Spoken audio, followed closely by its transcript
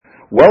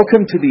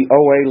Welcome to the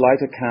OA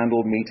Light a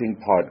Candle Meeting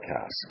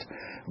podcast.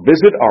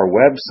 Visit our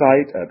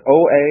website at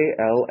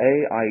oalaig.org,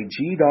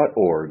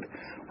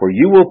 where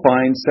you will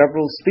find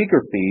several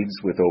speaker feeds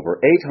with over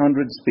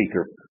 800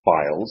 speaker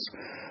files,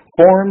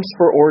 forms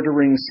for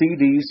ordering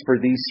CDs for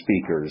these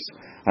speakers,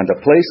 and a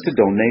place to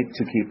donate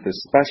to keep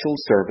this special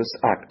service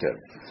active.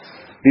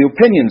 The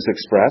opinions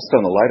expressed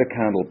on the Light a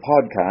Candle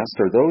podcast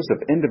are those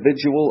of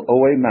individual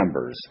OA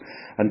members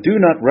and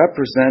do not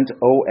represent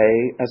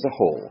OA as a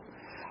whole.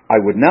 I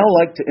would now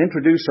like to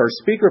introduce our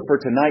speaker for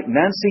tonight,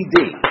 Nancy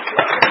D.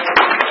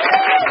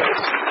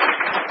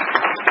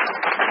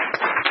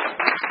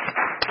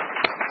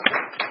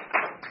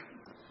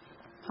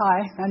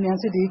 Hi, I'm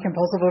Nancy D.,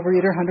 compulsive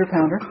overeater,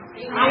 100-pounder.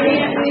 Hi,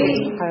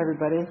 Nancy. Hi,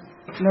 everybody.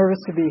 Nervous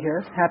to be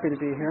here. Happy to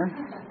be here.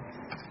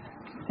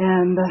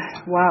 And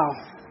wow.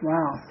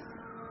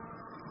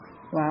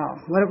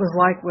 What it was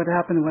like, what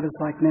happened, and what it's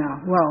like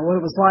now. Well, what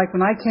it was like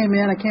when I came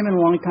in a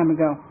long time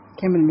ago.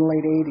 Came in the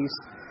late 80s.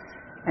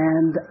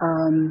 And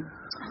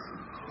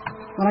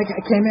when I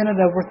came in at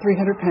over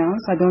 300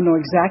 pounds, I don't know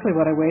exactly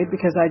what I weighed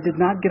because I did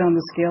not get on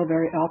the scale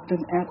very often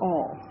at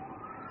all.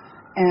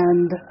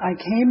 And I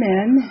came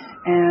in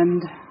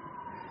and,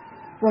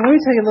 well, let me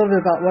tell you a little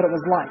bit about what it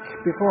was like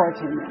before I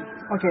came in.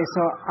 Okay,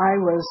 so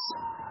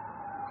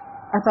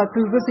I thought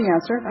food was the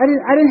answer. I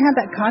didn't have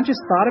that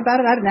conscious thought about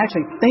it. I didn't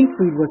actually think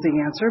food was the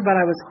answer, but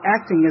I was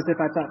acting as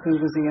if I thought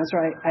food was the answer.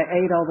 I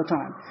ate all the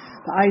time.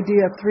 The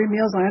idea of 3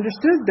 meals, I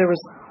understood there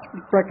was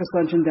breakfast,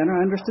 lunch, and dinner.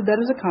 I understood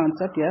that as a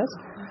concept, yes,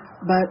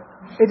 but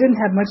it didn't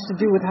have much to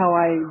do with how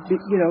I,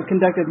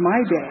 conducted my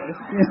day.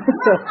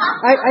 So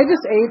I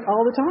just ate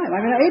all the time.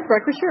 I mean, I ate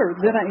breakfast, sure.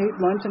 Then I ate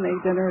lunch and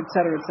ate dinner, et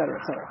cetera, et cetera,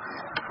 et cetera.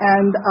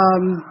 And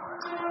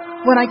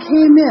when I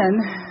came in,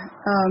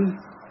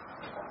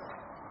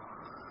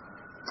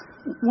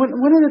 one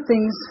of the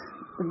things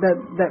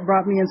that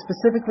brought me in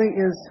specifically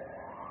is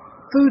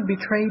food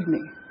betrayed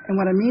me.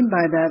 And what I mean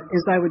by that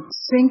is I would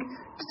sink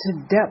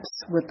to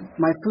depths with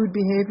my food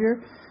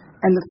behavior,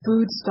 and the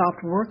food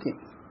stopped working.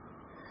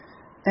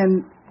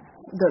 And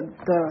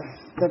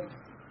the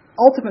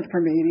ultimate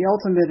for me, the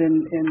ultimate in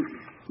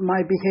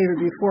my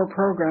behavior before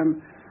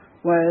program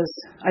was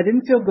I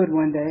didn't feel good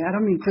one day. I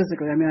don't mean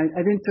physically. I mean,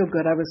 I didn't feel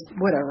good. I was,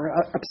 whatever,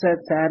 upset,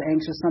 sad,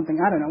 anxious,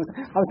 something. I don't know.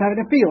 I was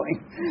having a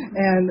feeling.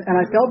 And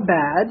I felt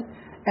bad.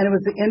 And it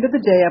was the end of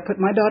the day. I put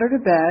my daughter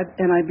to bed,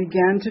 and I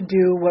began to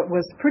do what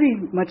was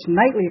pretty much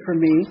nightly for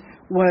me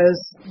was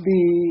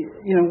the,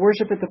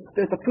 worship at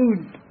the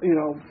food,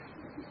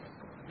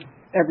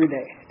 every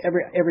day,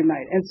 every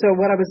night. And so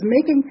what I was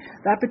making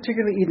that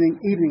particular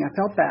evening, I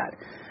felt bad.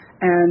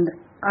 And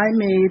I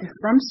made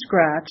from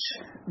scratch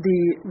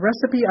the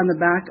recipe on the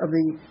back of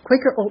the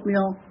Quaker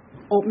oatmeal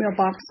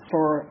box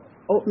for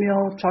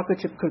oatmeal chocolate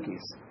chip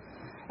cookies.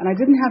 And I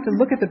didn't have to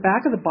look at the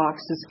back of the box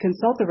to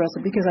consult the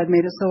recipe because I'd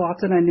made it so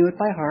often I knew it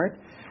by heart.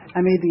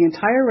 I made the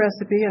entire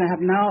recipe, and I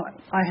have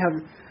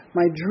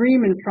my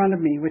dream in front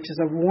of me, which is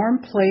a warm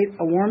plate,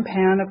 a warm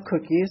pan of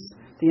cookies,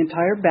 the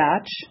entire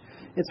batch.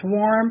 It's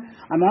warm.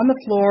 I'm on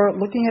the floor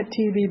looking at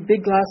TV,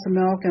 big glass of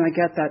milk, and I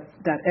get that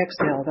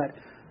exhale,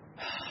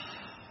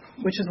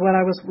 which is what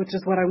I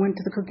went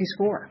to the cookies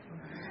for.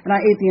 And I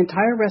ate the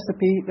entire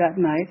recipe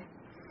that night,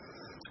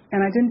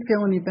 and I didn't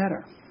feel any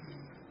better.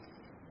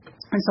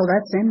 And so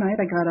that same night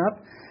I got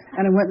up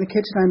and I went in the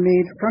kitchen. I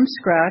made from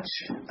scratch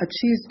a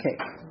cheesecake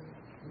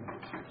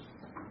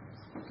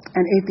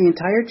and ate the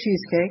entire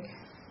cheesecake,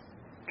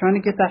 trying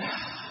to get that.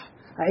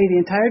 I ate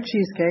the entire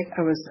cheesecake.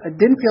 I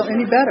didn't feel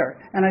any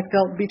better, and I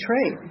felt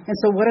betrayed. And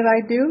so what did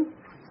I do?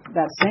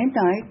 That same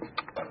night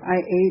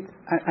I ate,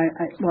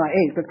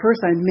 but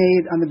first I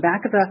made on the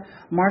back of the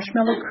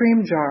marshmallow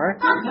cream jar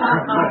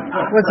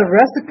was a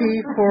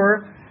recipe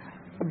for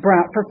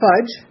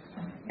fudge.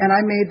 And I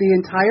made the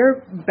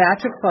entire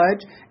batch of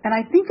fudge, and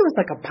I think it was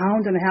like 1.5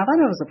 pounds. I don't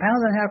know if it was 1.5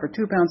 pounds or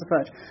 2 pounds of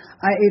fudge.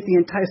 I ate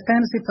the entire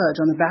fantasy fudge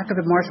on the back of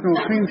the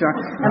marshmallow cream jar,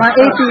 and I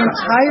ate the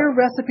entire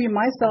recipe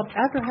myself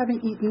after having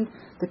eaten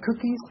the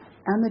cookies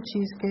and the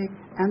cheesecake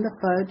and the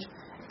fudge,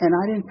 and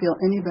I didn't feel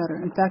any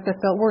better. In fact, I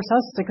felt worse. I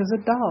was sick as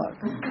a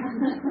dog.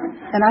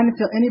 And I didn't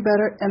feel any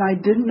better, and I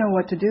didn't know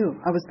what to do.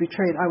 I was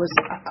betrayed. I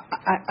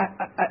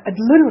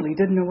literally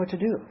didn't know what to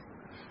do.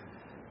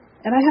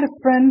 And I had a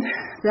friend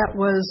that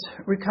was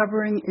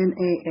recovering in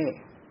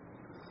AA.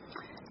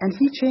 And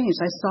he changed.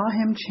 I saw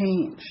him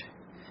change.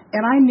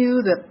 And I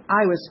knew that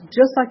I was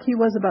just like he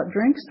was about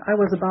drinks, I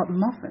was about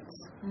muffins.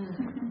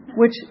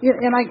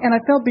 And I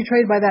felt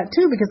betrayed by that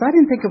too, because I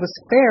didn't think it was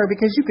fair,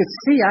 because you could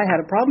see I had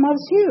a problem. I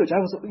was huge.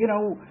 I was,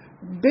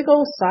 big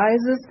old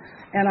sizes.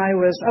 And I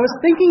was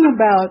thinking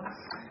about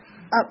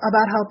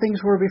how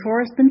things were before.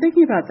 I've been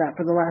thinking about that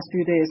for the last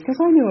few days, because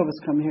I knew I was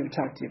coming here to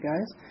talk to you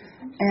guys.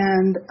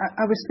 And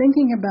I was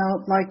thinking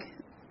about,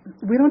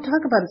 we don't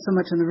talk about it so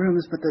much in the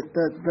rooms, but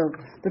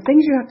the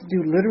things you have to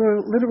do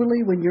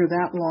literally when you're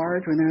that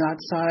large, when they're that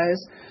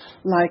size.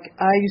 Like,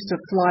 I used to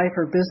fly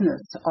for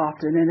business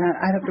often, and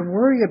I'd have to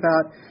worry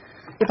about,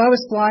 if I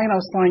was flying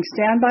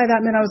standby,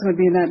 that meant I was going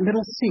to be in that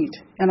middle seat.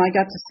 And I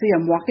got to see,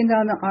 I'm walking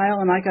down the aisle,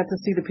 and I got to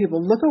see the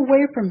people look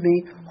away from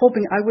me,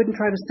 hoping I wouldn't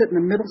try to sit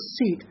in the middle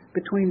seat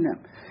between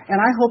them.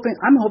 And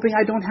I'm hoping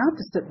I don't have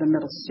to sit in the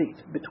middle seat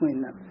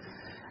between them.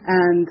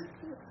 And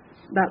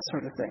that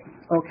sort of thing.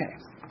 Okay.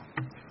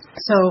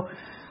 So,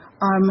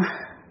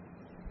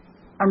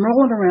 I'm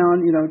rolling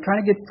around, trying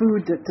to get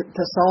food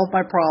to solve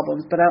my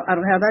problems, but I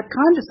don't have that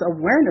conscious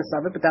awareness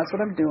of it, but that's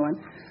what I'm doing.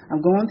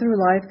 I'm going through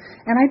life,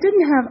 and I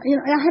didn't have,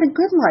 I had a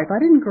good life. I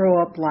didn't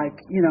grow up like,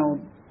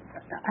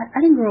 I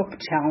didn't grow up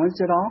challenged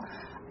at all.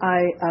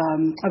 I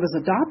was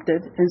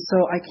adopted, and so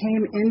I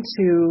came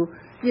into,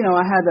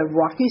 I had a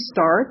rocky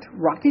start,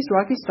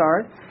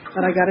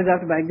 but I got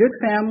adopted by a good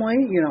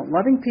family,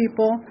 loving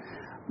people,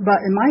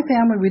 but in my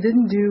family, we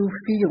didn't do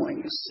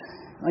feelings.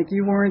 Like,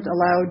 you weren't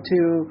allowed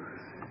to,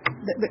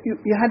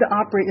 you had to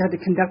operate, you had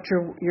to conduct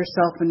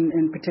yourself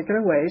in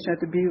particular ways. You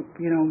had to be,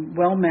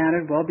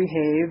 well-mannered,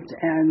 well-behaved,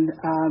 and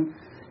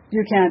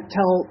you can't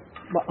tell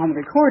on the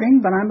recording,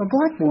 but I'm a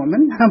black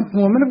woman. I'm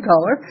a woman of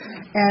color,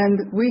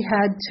 and we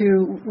had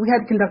to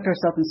conduct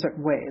ourselves in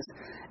certain ways.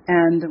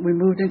 And we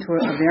moved into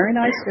a very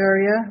nice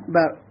area,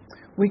 but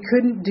we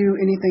couldn't do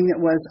anything that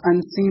was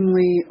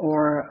unseemly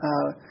or,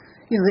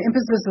 the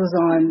emphasis was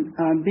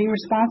on being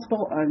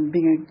responsible, on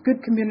being a good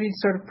community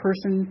sort of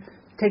person,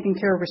 taking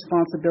care of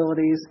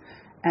responsibilities,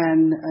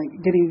 and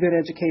getting a good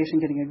education,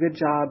 getting a good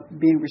job,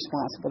 being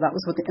responsible. That was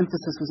what the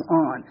emphasis was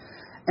on.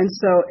 And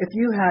so if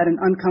you had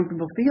an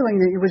uncomfortable feeling,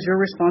 that it was your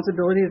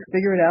responsibility to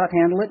figure it out,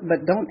 handle it,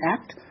 but don't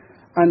act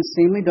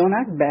unseemly, don't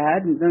act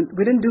bad.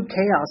 We didn't do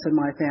chaos in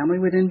my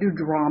family. We didn't do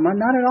drama,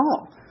 not at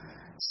all.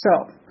 So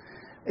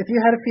if you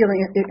had a feeling,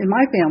 in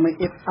my family,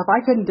 if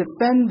I couldn't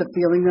defend the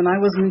feeling, then I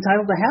wasn't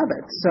entitled to have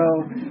it. So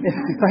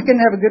if I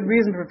couldn't have a good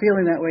reason for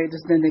feeling that way, it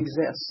just didn't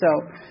exist. So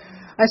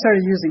I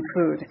started using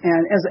food.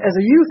 And as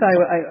a youth,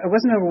 I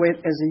wasn't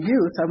overweight as a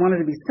youth. I wanted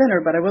to be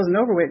thinner, but I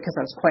wasn't overweight because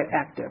I was quite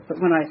active.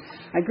 But when I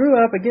grew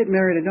up, I get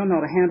married, I don't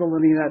know how to handle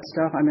any of that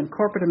stuff. I'm in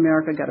corporate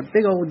America, got a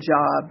big old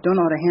job, don't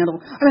know how to handle.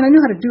 I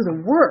knew how to do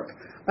the work,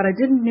 but I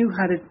didn't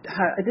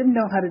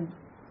know how to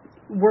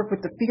work with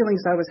the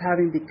feelings I was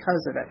having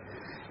because of it.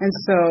 And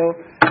so,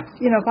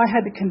 if I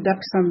had to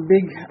conduct some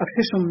big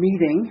official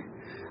meeting,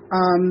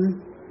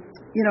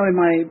 in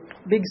my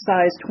big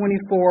size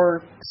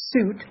 24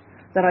 suit,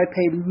 that I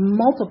paid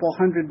multiple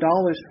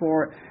 $100s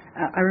for.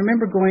 I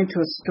remember going to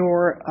a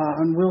store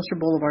on Wilshire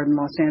Boulevard in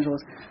Los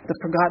Angeles, The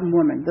Forgotten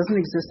Woman. Doesn't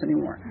exist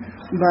anymore.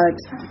 But,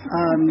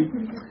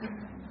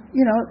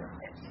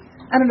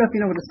 I don't know if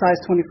you know what a size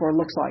 24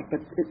 looks like,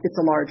 but it's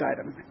a large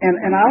item.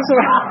 And I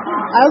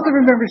also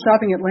remember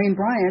shopping at Lane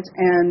Bryant,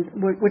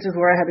 which is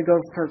where I had to go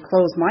for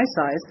clothes my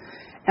size.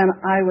 And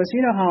I was,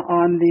 how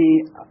on the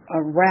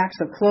racks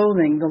of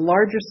clothing, the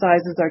larger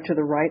sizes are to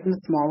the right and the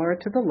smaller are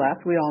to the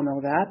left. We all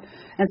know that.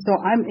 And so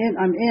I'm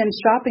in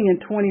shopping in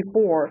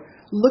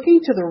 24,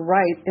 looking to the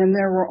right, and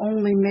there were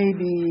only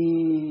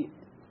maybe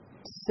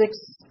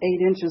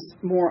 6-8 inches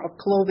more of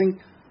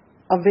clothing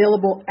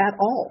available at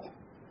all.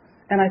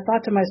 And I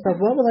thought to myself,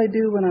 what will I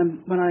do when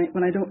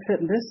I don't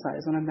fit in this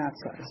size, when I'm that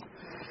size?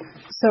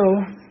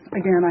 So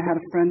again, I had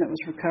a friend that was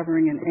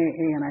recovering in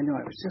AA, and I knew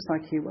I was just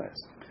like he was.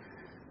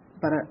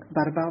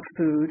 But about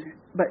food.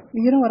 But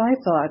you know what I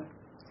thought?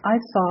 I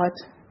thought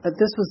that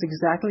this was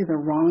exactly the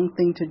wrong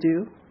thing to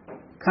do.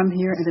 Come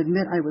here and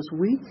admit I was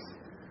weak.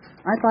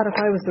 I thought if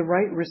I was the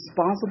right,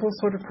 responsible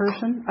sort of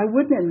person, I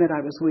wouldn't admit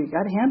I was weak.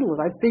 I'd handle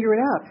it. I'd figure it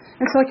out.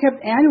 And so I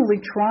kept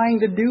annually trying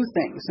to do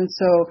things. And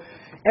so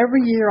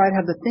every year I'd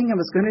have the thing I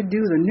was going to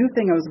do, the new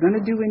thing I was going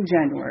to do in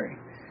January.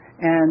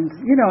 And,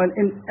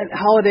 at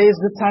holidays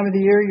this time of the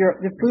year, your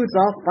food's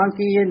all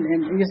funky,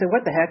 and you say,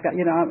 what the heck,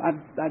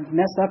 I've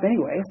messed up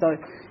anyway. So,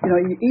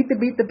 you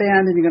beat the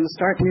band, and you're going to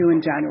start new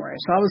in January.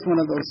 So I was one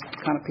of those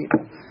kind of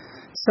people.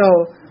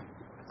 So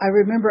I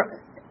remember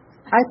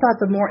I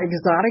thought the more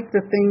exotic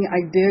the thing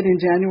I did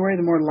in January,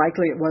 the more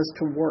likely it was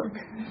to work.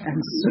 And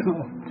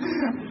so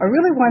I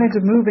really wanted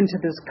to move into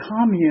this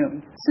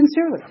commune.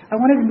 Sincerely, I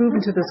wanted to move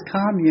into this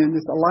commune,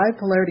 this Alive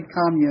Polarity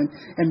commune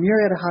in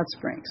Murrieta Hot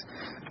Springs.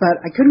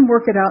 But I couldn't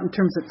work it out in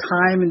terms of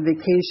time and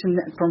vacation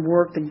from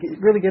work to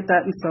really get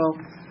that. And so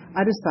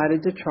I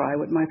decided to try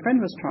what my friend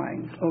was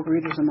trying,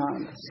 Overeaters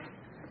Anonymous.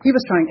 He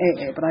was trying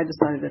AA, but I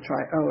decided to try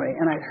OA.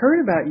 And I'd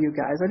heard about you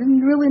guys. I didn't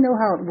really know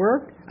how it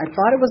worked. I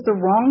thought it was the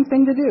wrong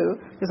thing to do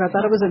because I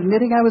thought it was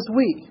admitting I was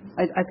weak.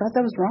 I thought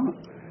that was wrong.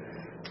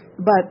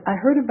 But I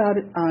heard about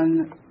it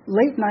on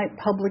late-night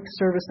public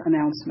service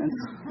announcements.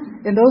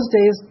 In those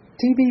days,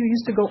 TV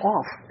used to go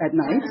off at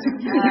night.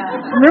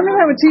 Remember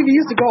that when TV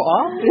used to go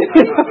off?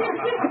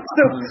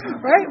 So,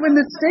 right, when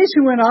the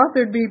station went off,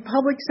 there'd be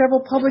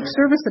several public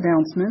service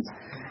announcements.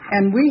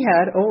 And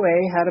OA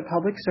had a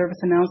public service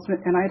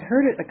announcement, and I'd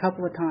heard it a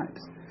couple of times.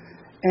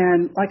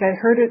 And I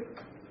heard it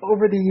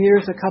over the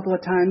years a couple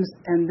of times,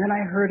 and then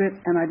I heard it,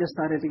 and I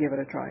decided to give it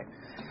a try.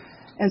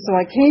 And so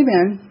I came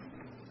in,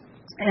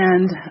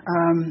 and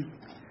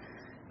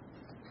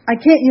I'd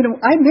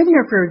been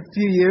here for a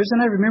few years,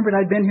 and I remembered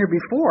I'd been here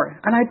before.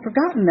 And I'd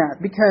forgotten that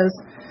because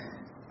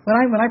When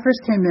I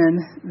first came in,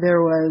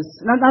 there was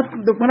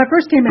when I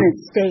first came in and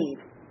stayed.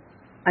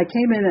 I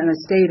came in and I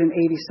stayed in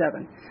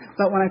 '87.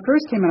 But when I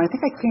first came in, I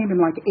think I came in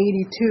like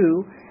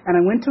 '82, and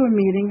I went to a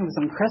meeting. It was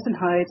on Crescent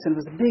Heights, and it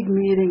was a big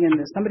meeting, and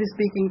there's somebody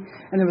speaking,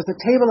 and there was a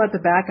table at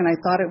the back, and I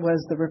thought it was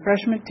the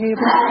refreshment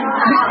table.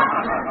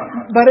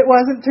 But it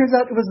wasn't. Turns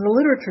out it was the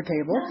literature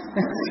table.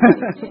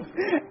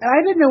 And I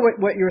didn't know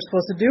what you were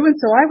supposed to do, and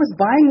so I was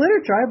buying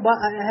literature.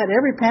 I had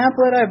every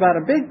pamphlet. I bought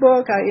a big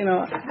book. I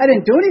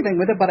didn't do anything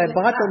with it, but I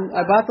bought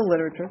the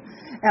literature.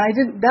 And I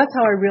didn't. That's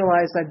how I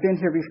realized I'd been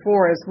here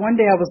before. Is one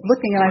day I was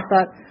looking, and I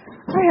thought,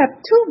 I have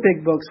 2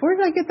 big books. Where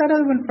did I get that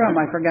other one from?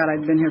 I forgot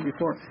I'd been here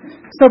before.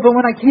 But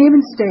when I came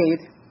and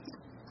stayed,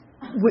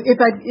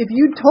 if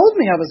you told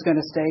me I was going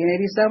to stay in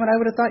 '87, I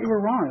would have thought you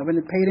were wrong. I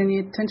wouldn't have paid any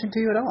attention to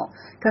you at all,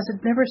 because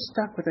it never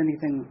stuck with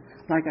anything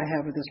like I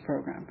have with this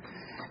program.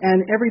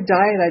 And every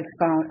diet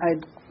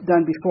I'd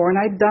done before, and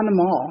I'd done them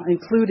all,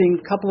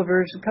 including a couple of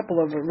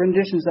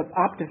renditions of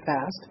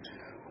OptiFast,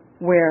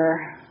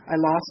 where I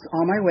lost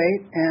all my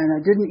weight, and I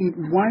didn't eat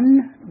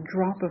 1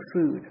 drop of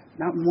food,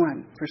 not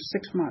one, for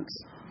 6 months.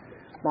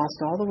 Lost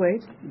all the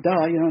weight.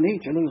 Duh, you don't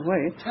eat, you lose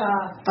weight.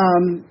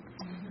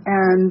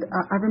 And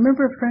I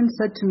remember a friend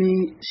said to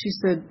me, she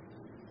said,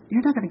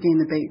 "You're not going to gain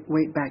the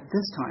weight back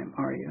this time,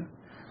 are you?"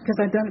 Because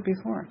I'd done it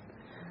before.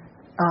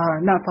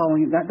 Not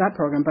following that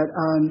program, but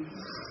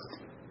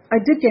I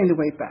did gain the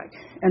weight back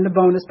and the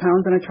bonus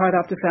pounds, and I tried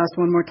OptiFast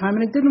one more time,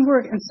 and it didn't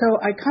work. And so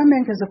I come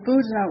in because the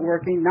food's not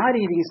working, not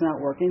eating is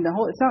not working,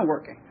 it's not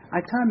working.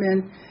 I come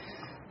in,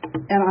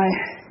 and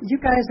you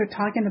guys are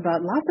talking about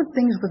lots of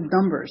things with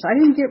numbers. I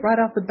didn't get right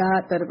off the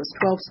bat that it was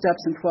 12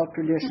 steps and 12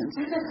 traditions.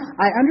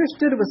 I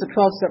understood it was a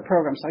 12-step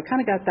program, so I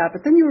kind of got that.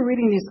 But then you were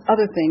reading these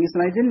other things,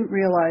 and I didn't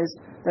realize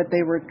that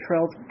they were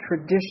 12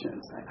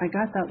 traditions. I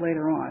got that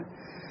later on.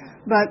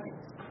 But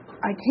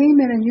I came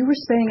in, and you were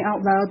saying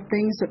out loud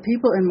things that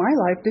people in my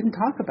life didn't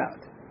talk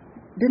about.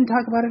 Didn't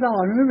talk about it at all.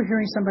 I remember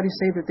hearing somebody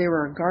say that they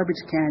were a garbage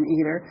can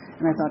eater,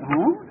 and I thought,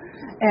 huh?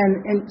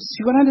 And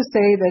she went on to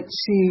say that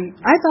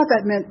I thought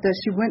that meant that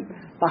she went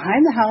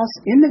behind the house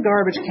in the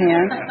garbage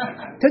can,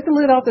 took the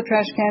lid off the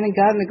trash can, and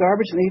got in the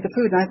garbage and ate the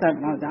food. And I thought,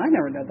 no, I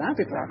never did that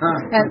before.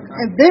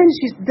 And then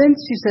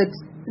she said,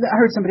 I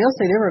heard somebody else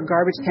say they were a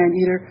garbage can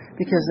eater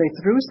because they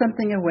threw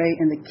something away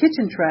in the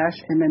kitchen trash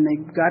and then they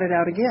got it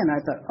out again. I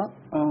thought,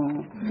 uh-oh.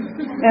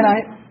 And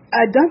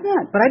I'd done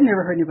that, but I'd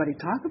never heard anybody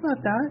talk about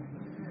that.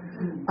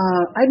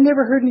 I'd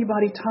never heard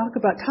anybody talk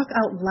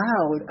out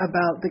loud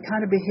about the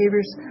kind of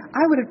behaviors.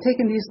 I would have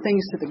taken these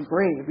things to the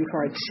grave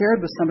before I'd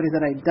shared with somebody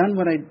that I'd done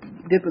what I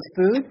did with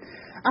food.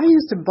 I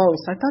used to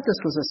boast. I thought this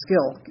was a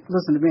skill.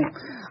 Listen to me.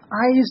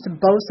 I used to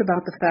boast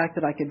about the fact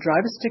that I could drive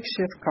a stick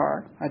shift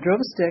car. I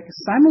drove a stick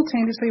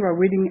simultaneously while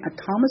reading a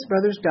Thomas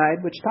Brothers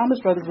guide, which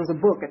Thomas Brothers was a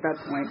book at that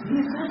point.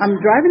 I'm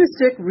driving a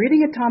stick,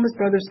 reading a Thomas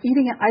Brothers,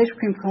 eating an ice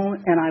cream cone,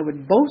 and I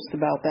would boast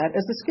about that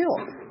as a skill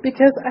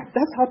because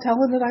that's how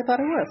talented I thought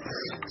I was.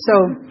 So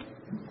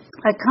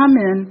I come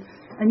in,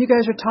 and you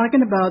guys are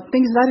talking about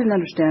things that I didn't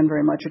understand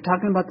very much. You're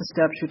talking about the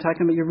steps.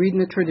 You're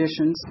reading the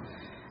traditions.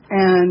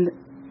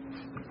 And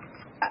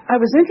I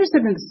was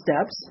interested in the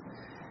steps,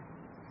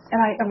 and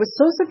I was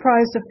so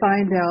surprised to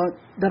find out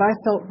that I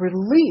felt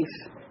relief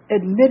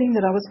admitting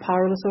that I was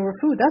powerless over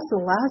food. That's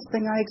the last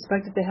thing I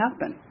expected to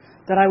happen,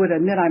 that I would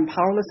admit I'm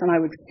powerless and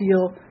I would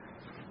feel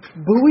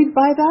buoyed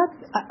by that.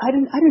 I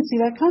didn't see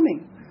that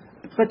coming,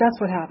 but that's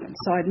what happened.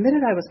 So I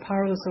admitted I was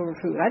powerless over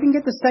food. I didn't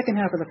get the second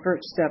half of the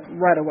first step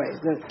right away.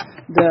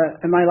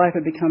 And my life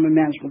had become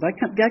unmanageable.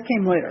 That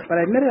came later, but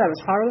I admitted I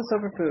was powerless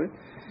over food.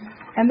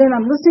 And then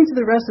I'm listening to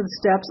the rest of the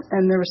steps,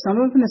 and there were some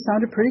of them that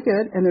sounded pretty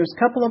good, and there's a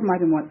couple of them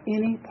I didn't want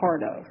any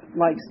part of.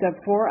 Like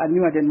step 4, I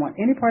knew I didn't want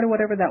any part of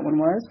whatever that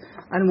one was.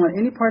 I didn't want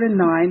any part of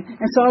 9,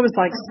 and so I was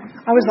like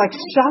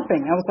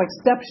shopping. I was like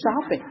step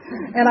shopping.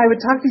 And I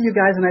would talk to you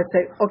guys, and I'd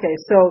say, okay,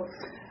 so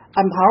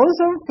I'm powerless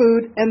over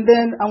food, and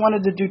then I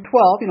wanted to do 12,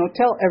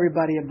 tell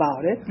everybody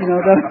about it,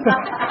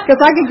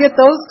 because I could get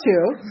those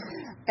two.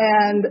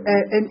 And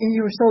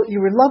you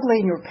were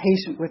lovely, and you were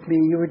patient with me.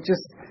 You would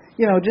just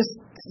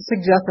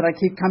suggest that I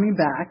keep coming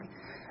back,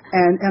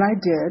 and I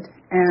did,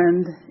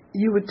 and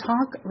you would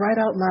talk right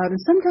out loud, and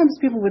sometimes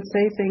people would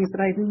say things that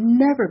I'd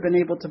never been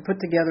able to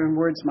put together in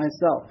words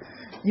myself.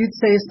 You'd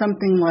say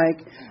something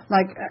like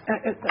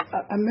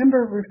a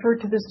member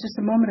referred to this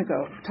just a moment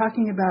ago,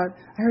 talking about,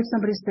 I heard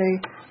somebody say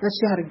that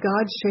she had a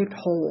God-shaped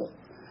hole,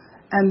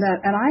 and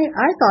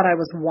I thought I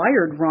was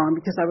wired wrong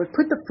because I would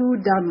put the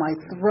food down my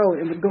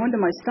throat, it would go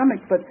into my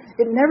stomach, but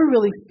it never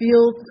really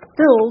filled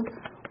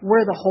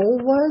where the hole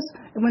was.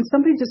 And when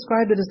somebody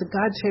described it as a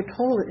God-shaped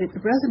hole, it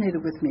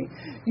resonated with me.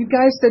 You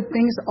guys said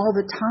things all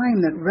the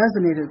time that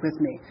resonated with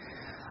me.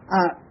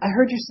 I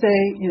heard you say,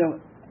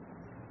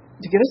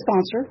 to get a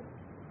sponsor,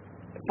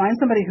 find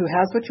somebody who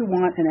has what you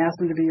want and ask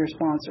them to be your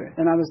sponsor.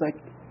 And I was like,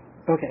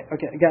 okay,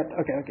 got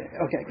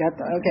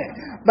that.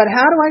 But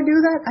how do I do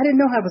that? I didn't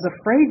know. I was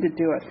afraid to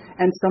do it.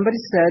 And somebody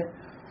said,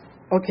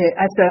 okay,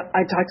 I said,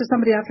 I talked to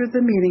somebody after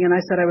the meeting, and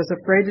I said I was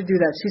afraid to do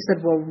that. She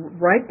said, well,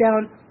 write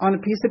down on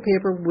a piece of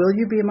paper, will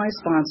you be my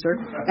sponsor,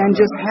 and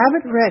just have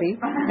it ready,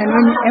 and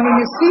when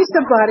you see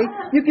somebody,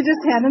 you can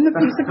just hand them the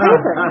piece of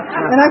paper.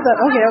 And I thought,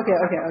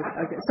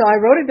 okay. So I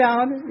wrote it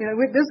down.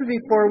 This was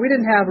before, we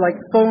didn't have like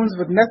phones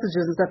with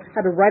messages and stuff. I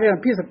had to write it on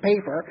a piece of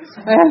paper.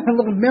 I had a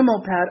little memo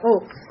pad.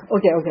 Oh,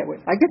 okay, wait.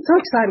 I get so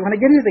excited. When I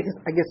get into this,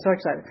 I get so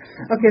excited.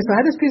 Okay, so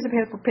I had this piece of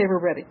paper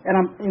ready, and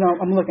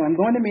I'm looking. I'm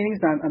going to meetings,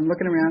 I'm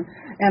looking around.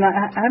 And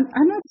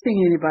I'm not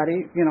seeing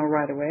anybody,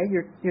 right away.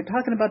 You're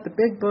talking about the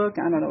big book.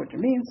 I don't know what you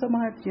mean so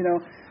much,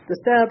 the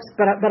steps.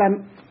 But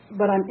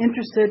I'm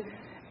interested.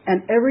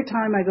 And every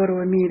time I go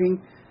to a meeting,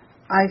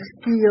 I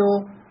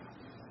feel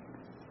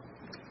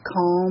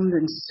calmed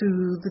and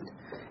soothed.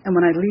 And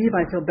when I leave,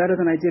 I feel better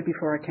than I did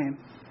before I came.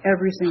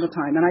 Every single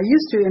time. And I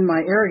used to, in my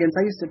arrogance,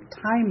 I used to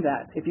time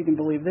that, if you can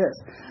believe this.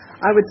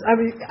 I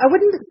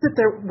wouldn't sit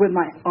there with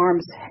my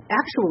arms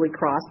actually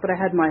crossed, but I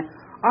had my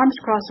arms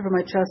crossed over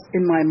my chest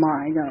in my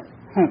mind,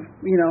 and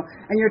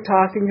you're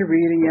talking, you're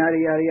reading, yada,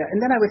 yada, yada.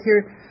 And then I would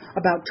hear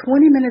about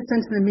 20 minutes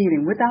into the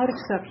meeting, without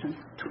exception,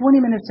 20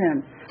 minutes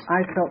in,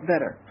 I felt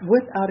better,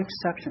 without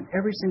exception,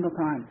 every single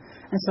time.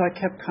 And so I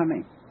kept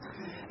coming.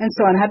 And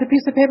so I had the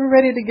piece of paper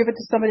ready to give it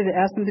to somebody to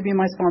ask them to be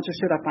my sponsor.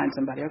 Should I find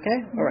somebody? Okay?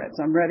 All right,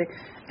 so I'm ready.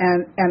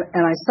 And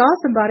I saw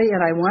somebody,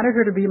 and I wanted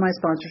her to be my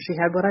sponsor. She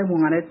had what I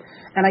wanted.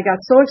 And I got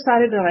so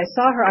excited that I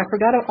saw her, I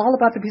forgot all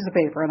about the piece of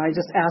paper. And I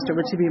just asked her,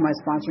 would she be my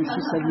sponsor? And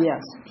she said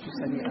yes.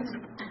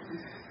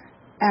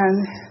 And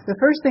the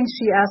first thing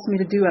she asked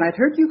me to do, and I'd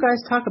heard you guys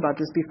talk about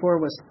this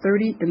before, was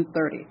 30 and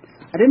 30.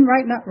 I didn't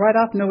right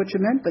off know what you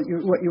meant, but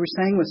what you were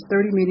saying was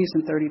 30 meetings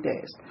in 30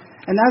 days.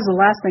 And that was the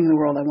last thing in the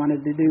world I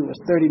wanted to do, was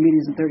 30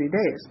 meetings in 30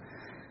 days.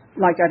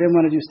 Like, I didn't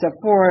want to do step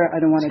 4,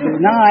 I don't want to do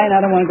 9, I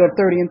don't want to go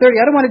 30 and 30.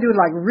 I don't want to do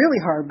like really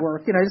hard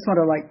work. I just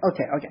want to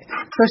okay.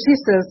 So she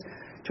says,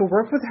 to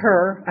work with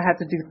her, I have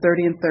to do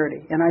 30 and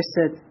 30. And I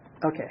said,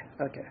 okay,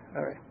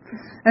 all right.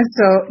 And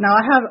so now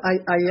I have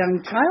a young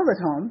child at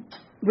home,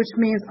 which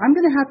means I'm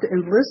going to have to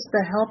enlist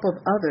the help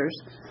of others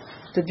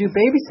to do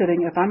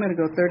babysitting if I'm going to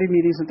go 30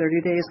 meetings in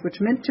 30 days,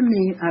 which meant to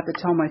me I have to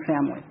tell my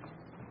family.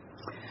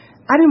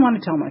 I didn't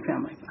want to tell my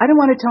family. I didn't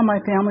want to tell my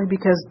family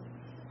because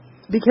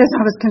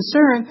I was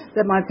concerned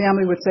that my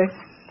family would say,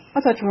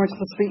 I thought you weren't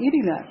supposed to be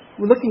eating that.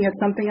 We're looking at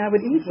something I would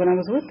eat when I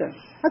was with them.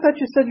 I thought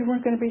you said you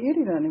weren't going to be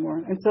eating that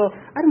anymore. And so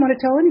I didn't want to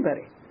tell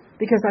anybody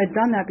because I'd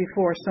done that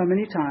before so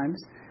many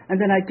times.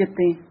 And then I'd get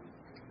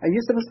are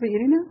you supposed to be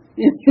eating that?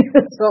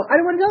 So I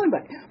didn't want to tell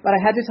anybody. But I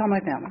had to tell my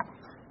family.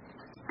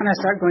 And I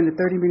started going to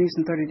 30 meetings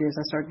in 30 days.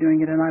 I started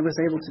doing it, and I was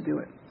able to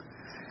do it.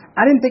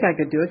 I didn't think I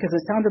could do it because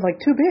it sounded like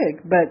too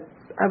big, but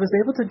I was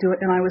able to do it.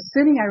 And I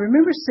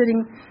remember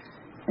sitting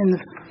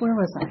where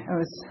was I? I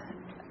was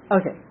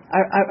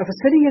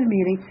sitting in a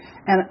meeting,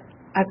 and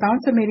I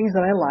found some meetings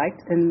that I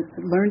liked and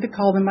learned to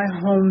call them my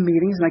home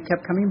meetings, and I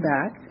kept coming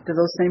back to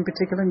those same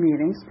particular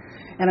meetings.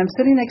 And I'm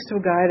sitting next to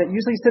a guy that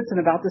usually sits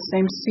in about the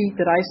same seat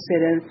that I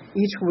sit in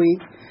each week.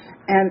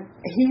 And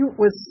he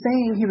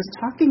was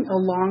talking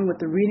along with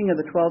the reading of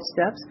the 12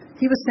 steps.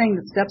 He was saying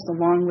the steps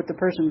along with the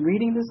person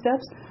reading the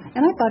steps,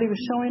 and I thought he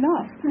was showing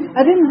off.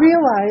 I didn't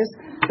realize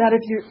that if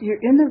you're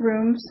in the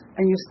rooms,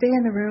 and you stay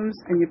in the rooms,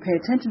 and you pay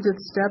attention to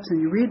the steps, and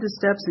you read the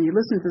steps, and you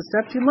listen to the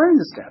steps, you learn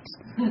the steps.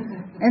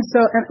 And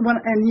so,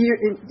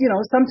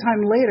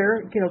 sometime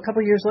later, a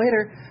couple years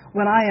later,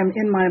 when I am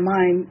in my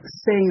mind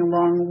saying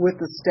along with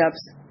the steps,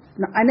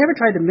 I never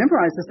tried to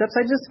memorize the steps.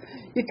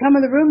 You come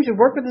in the rooms, you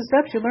work with the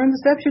steps, you learn the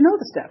steps, you know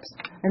the steps.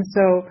 And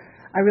so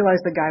I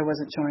realized the guy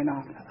wasn't showing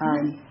off.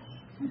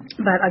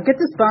 But I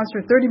get the sponsor,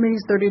 30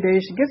 meetings, 30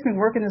 days. She gets me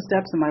working the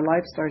steps, and my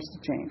life starts to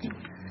change.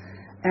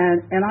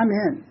 And I'm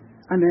in.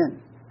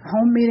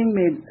 Home meeting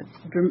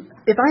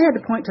if I had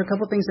to point to a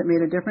couple things that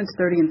made a difference,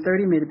 30 and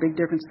 30 made a big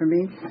difference for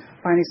me.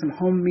 Finding some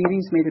home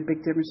meetings made a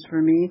big difference for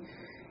me.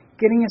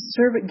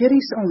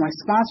 My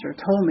sponsor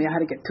told me I had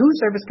to get 2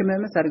 service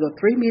commitments, I had to go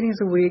 3 meetings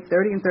a week,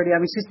 30 and 30.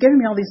 I mean, she's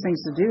giving me all these things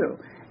to do.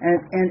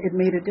 And it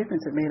made a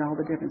difference. It made all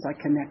the difference. I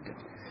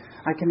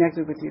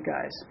connected with you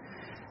guys.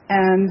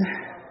 And,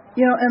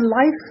 and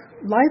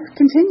life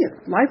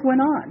continued. Life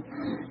went on.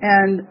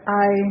 And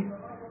I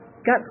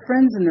got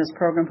friends in this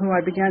program who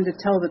I began to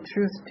tell the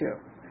truth to.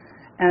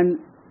 And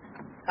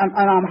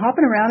I'm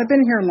hopping around. I've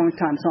been here a long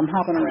time, so I'm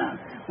hopping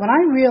around. When I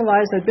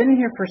realized, I've been in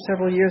here for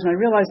several years, and I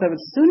realized I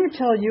would sooner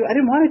tell you, I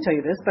didn't want to tell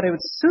you this, but I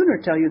would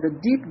sooner tell you the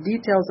deep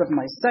details of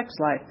my sex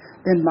life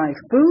than my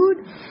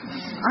food.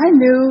 I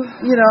knew,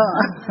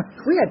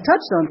 we had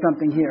touched on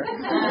something here.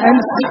 And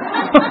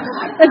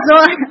so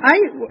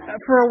I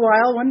for a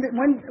while, one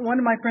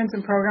of my friends in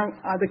program,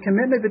 the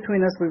commitment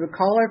between us, we would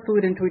call our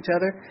food into each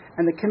other,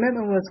 and the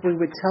commitment was we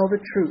would tell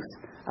the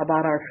truth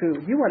about our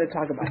food. You want to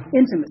talk about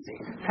intimacy,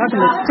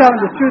 telling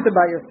the truth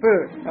about your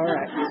food. All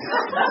right.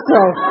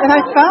 And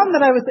I found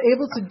that I was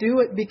able to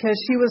do it because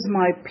she was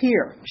my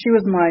peer. She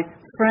was my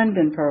friend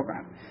in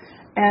program.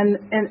 And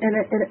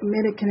it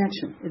made a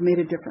connection. It made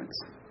a difference.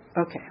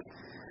 Okay.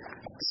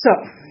 So,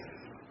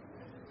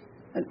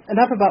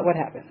 enough about what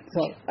happened.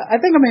 So, I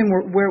think,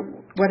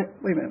 Wait a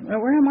minute.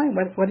 Where am I?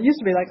 What it used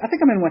to be like? I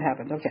think I'm in What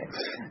Happened. Okay.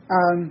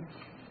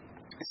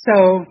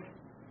 So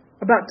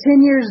about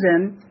 10 years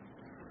in,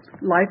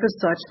 life is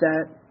such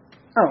that,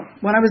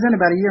 when I was in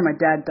about a year, my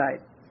dad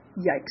died.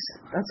 Yikes.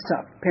 That's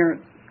tough.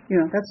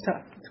 That's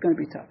tough. It's going to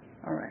be tough.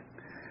 All right.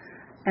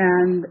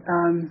 And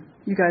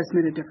you guys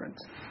made a difference.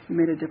 You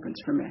made a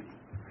difference for me.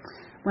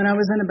 When I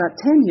was in about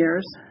 10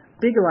 years,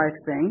 big life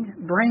thing,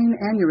 brain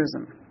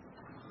aneurysm,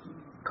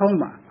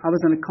 coma. I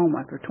was in a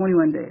coma for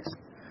 21 days.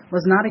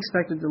 Was not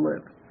expected to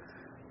live.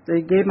 They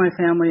gave my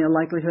family a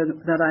likelihood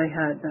that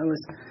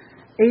was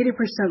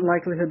 80%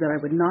 likelihood that I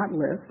would not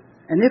live.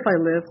 And if I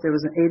lived, there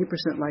was an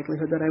 80%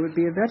 likelihood that I would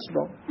be a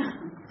vegetable.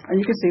 And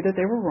you can see that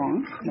they were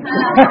wrong.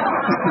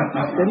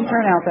 Didn't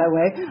turn out that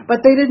way.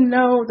 But they didn't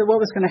know what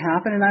was going to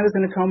happen, and I was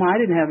in a coma. I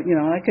didn't have,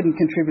 I couldn't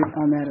contribute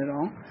on that at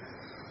all.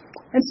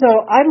 And so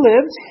I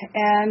lived,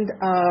 and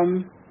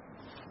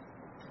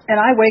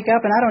I wake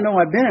up, and I don't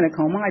know I've been in a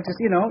coma. I just,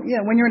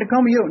 when you're in a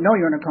coma, you don't know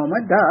you're in a coma.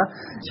 Duh.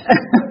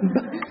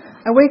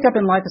 I wake up,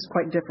 and life is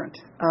quite different.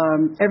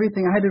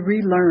 Everything, I had to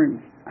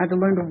relearn. I had to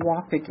learn to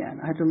walk again.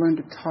 I had to learn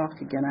to talk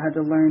again. I had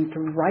to learn to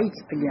write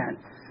again.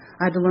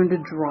 I had to learn to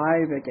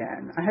drive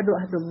again. I had to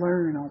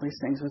learn all these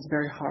things. It was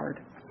very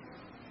hard.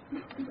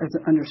 That's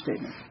an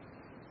understatement.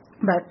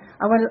 But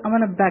I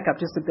want to back up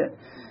just a bit.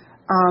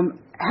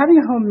 Having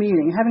a home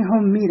meeting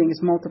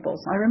is multiples.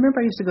 I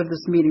remember I used to go to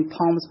this meeting,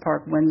 Palms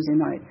Park, Wednesday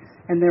night,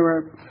 and there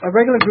were a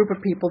regular group of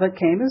people that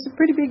came. It was a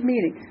pretty big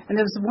meeting, and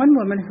there was one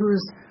woman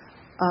whose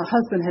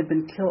husband had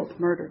been killed,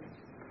 murdered,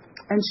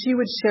 and she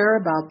would share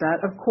about that,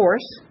 of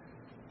course,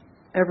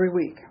 every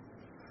week.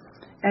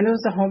 And it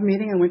was a home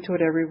meeting. I went to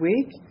it every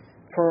week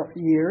for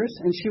years,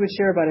 and she would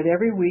share about it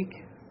every week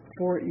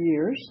for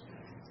years.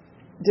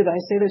 Did I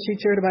say that she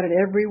shared about it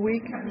every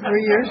week for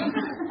years?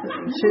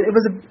 It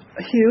was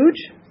a huge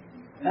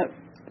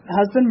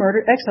husband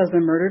murdered,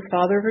 ex-husband murdered,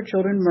 father of her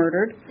children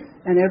murdered,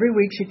 and every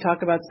week she'd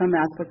talk about some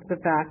aspect of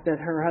the fact that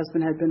her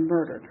husband had been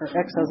murdered, her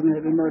ex-husband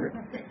had been murdered.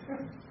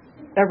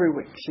 Every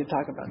week she'd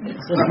talk about this.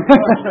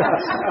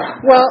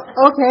 Well,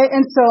 okay,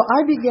 and so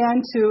I began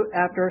to,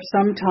 after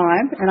some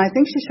time, and I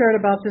think she shared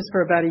about this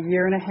for about a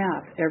year and a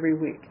half every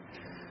week.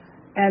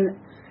 And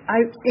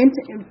I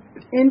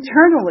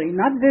internally,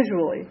 not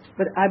visually,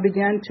 but I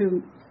began to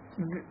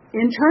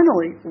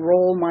internally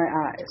roll my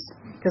eyes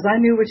because I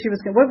knew what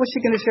was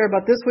she going to share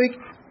about this week?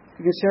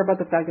 She can share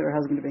about the fact that her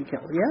husband had been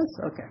killed.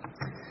 Yes? Okay.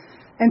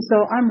 And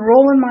so I'm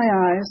rolling my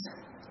eyes.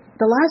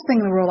 The last thing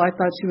in the world I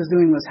thought she was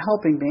doing was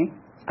helping me.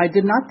 I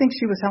did not think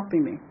she was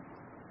helping me.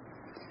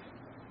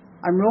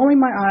 I'm rolling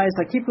my eyes.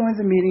 I keep going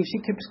to the meeting. She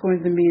keeps going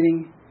to the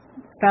meeting.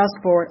 Fast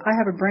forward, I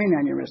have a brain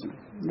aneurysm.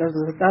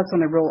 That's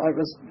when I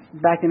was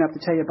backing up to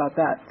tell you about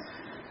that.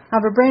 I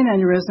have a brain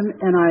aneurysm,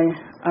 and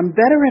I'm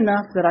better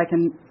enough that I'm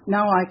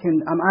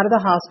out of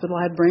the hospital.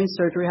 I had brain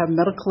surgery. I have a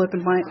metal clip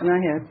in my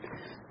head.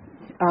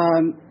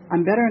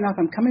 I'm better enough.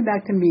 I'm coming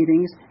back to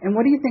meetings. And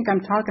what do you think I'm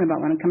talking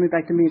about when I'm coming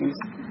back to meetings?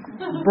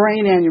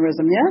 Brain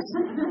aneurysm, yes?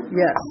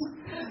 Yes.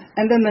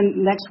 And then the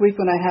next week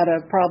when I had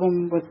a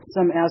problem with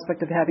some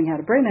aspect of having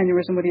had a brain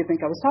aneurysm, what do you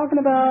think I was talking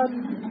about?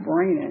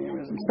 Brain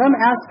aneurysm. Some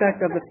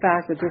aspect of the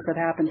fact that this had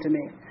happened to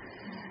me.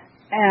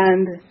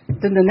 And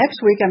then the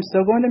next week I'm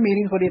still going to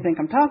meetings. What do you think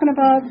I'm talking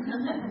about?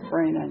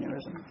 Brain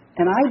aneurysm.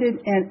 And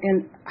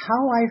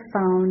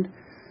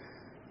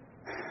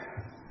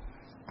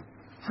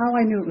how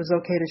I knew it was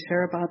okay to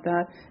share about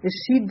that is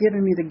she'd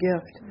given me the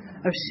gift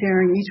of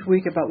sharing each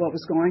week about what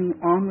was going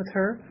on with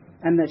her,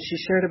 and that she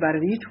shared about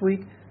it each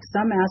week,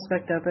 some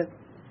aspect of it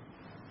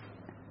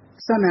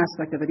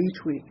each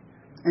week.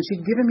 And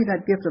she'd given me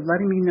that gift of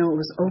letting me know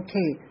it was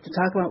okay to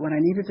talk about what I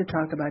needed to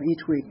talk about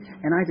each week,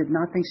 and I did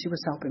not think she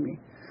was helping me.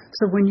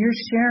 So when you're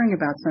sharing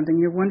about something,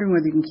 you're wondering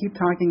whether you can keep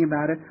talking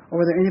about it or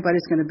whether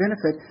anybody's going to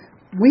benefit.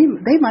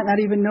 They might not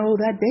even know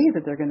that day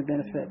that they're going to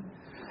benefit.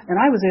 And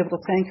I was able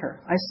to thank her.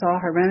 I saw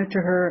her, ran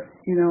into her,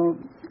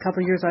 a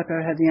couple of years after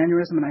I had the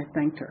aneurysm, and I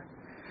thanked her.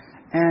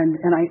 And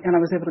I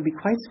was able to be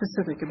quite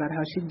specific about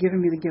how she'd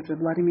given me the gift of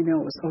letting me know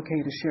it was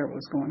okay to share what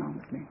was going on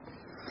with me.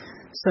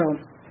 So,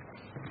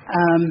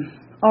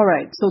 all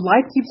right. So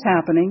life keeps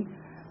happening.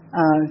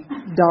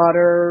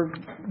 Daughter,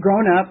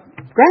 grown up,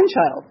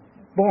 grandchild,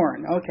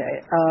 born.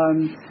 Okay.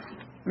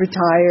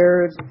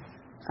 Retired.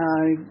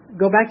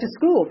 Go back to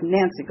school.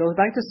 Nancy goes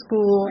back to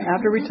school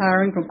after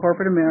retiring from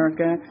corporate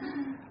America.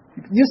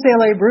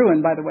 UCLA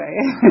Bruin, by the way.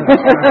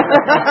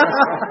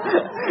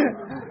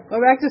 Go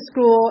back to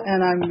school,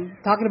 and I'm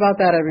talking about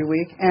that every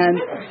week.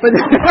 But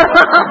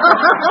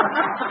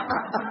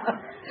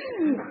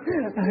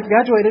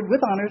graduated with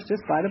honors,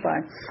 just by the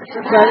by.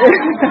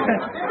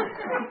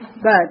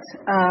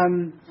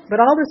 But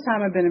all this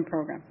time I've been in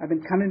program. I've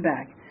been coming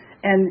back,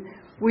 and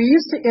we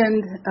used to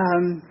end.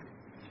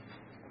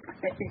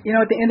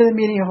 At the end of the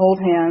meeting, you hold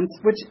hands,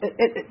 which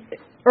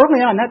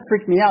early on that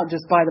freaked me out.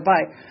 Just by the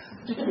by,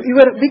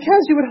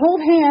 because you would hold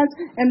hands,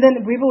 and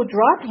then we would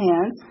drop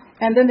hands.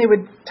 And then they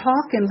would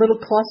talk in little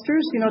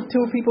clusters.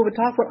 Two people would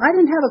talk. Well, I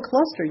didn't have a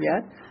cluster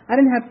yet. I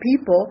didn't have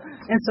people.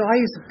 And so I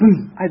used to,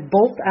 I'd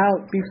bolt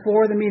out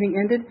before the meeting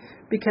ended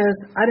because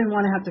I didn't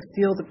want to have to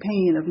feel the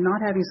pain of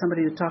not having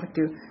somebody to talk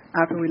to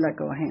after we let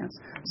go of hands.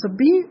 So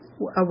be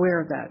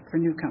aware of that for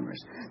newcomers.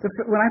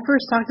 When I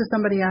first talked to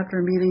somebody after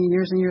a meeting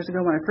years and years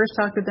ago, when I first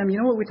talked to them, you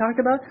know what we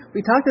talked about?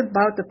 We talked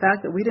about the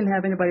fact that we didn't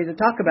have anybody to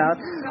talk about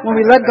when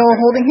we let go of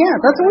holding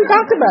hands. That's what we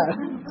talked about.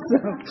 So,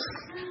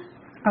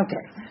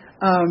 okay.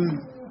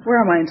 Where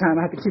am I in time?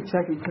 I have to keep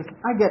checking because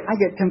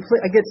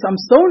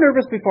I'm so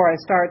nervous before I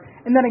start,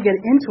 and then I get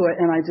into it,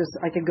 and I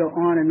could go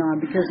on and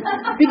on because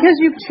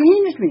you've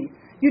changed me.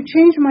 You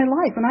changed my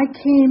life. When I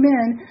came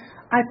in,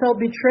 I felt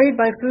betrayed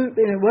by food,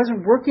 and it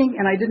wasn't working,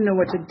 and I didn't know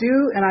what to do,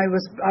 and I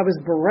was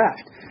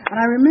bereft.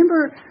 And I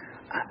remember,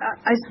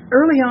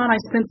 early on, I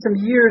spent some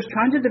years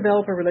trying to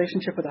develop a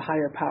relationship with a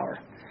higher power.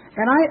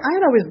 And I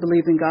had always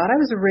believed in God. I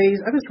was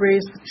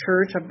raised with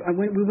church.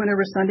 We went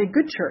every Sunday,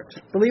 good church,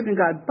 believed in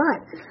God,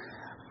 but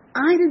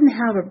I didn't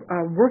have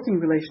a working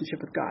relationship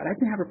with God. I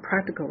didn't have a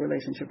practical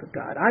relationship with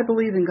God. I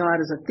believed in God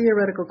as a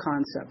theoretical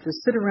concept.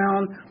 Just sit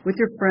around with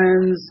your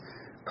friends,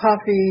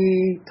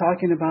 coffee,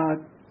 talking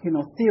about,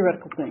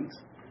 theoretical things.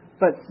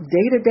 But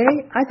day to day,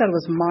 I thought it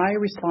was my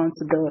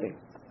responsibility.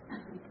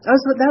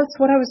 That's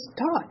what I was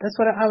taught. That's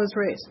what I was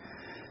raised.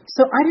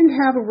 So I didn't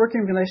have a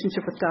working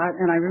relationship with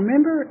God. And I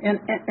remember, and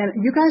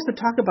you guys would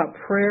talk about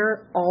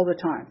prayer all the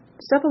time.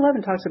 Step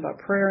 11 talks about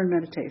prayer and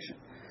meditation.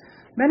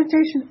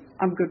 Meditation,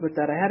 I'm good with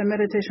that. I had a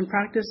meditation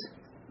practice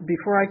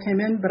before I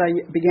came in, but I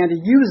began to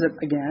use it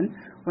again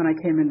when I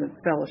came into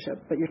fellowship.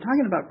 But you're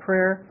talking about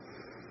prayer,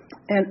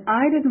 and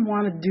I didn't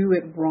want to do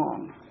it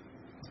wrong.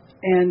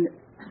 And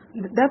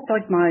that's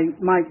like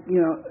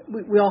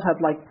we all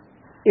have like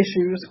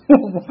issues.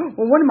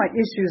 Well, one of my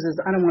issues is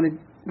I don't want to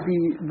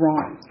be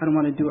wrong. I don't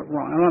want to do it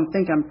wrong. I don't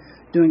think I'm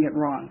doing it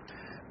wrong.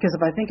 Because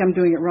if I think I'm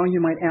doing it wrong, you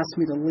might ask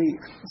me to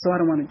leave. So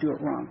I don't want to do it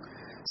wrong.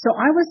 So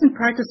I wasn't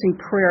practicing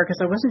prayer because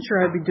I wasn't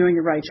sure I'd be doing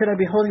it right. Should I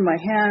be holding my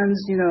hands,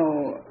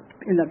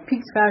 in the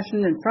peaks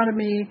fashion in front of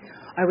me?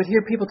 I would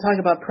hear people talk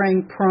about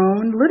praying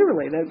prone,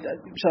 literally.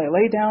 Should I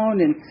lay down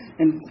and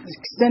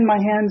extend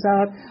my hands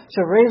out?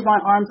 Should I raise my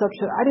arms up?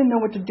 I didn't know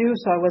what to do,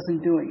 so I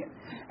wasn't doing it.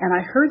 And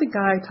I heard the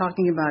guy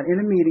talking about,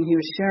 in a meeting, he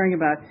was sharing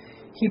about,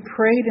 he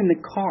prayed in the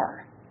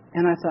car.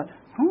 And I thought,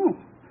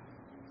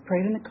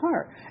 prayed in the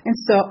car. And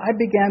so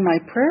my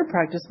prayer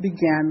practice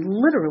began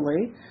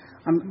literally.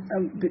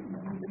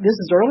 This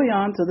is early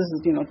on, so this is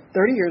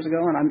 30 years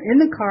ago, and I'm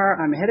in the car.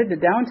 I'm headed to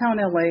downtown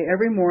LA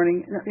every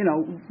morning,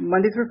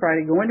 Monday through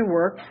Friday, going to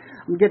work.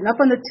 I'm getting up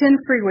on the 10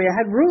 freeway. I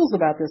had rules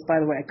about this,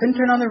 by the way. I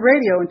couldn't turn on the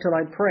radio until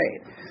I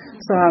prayed.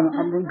 So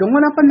I'm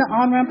going up on the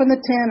on-ramp on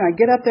the 10. I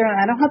get up there, and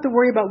I don't have to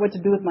worry about what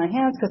to do with my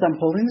hands because I'm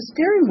holding the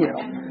steering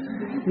wheel.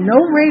 No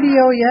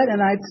radio yet,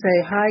 and I'd say,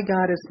 "Hi,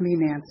 God, it's me,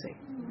 Nancy."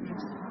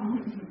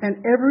 And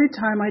every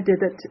time I did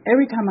that,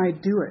 every time I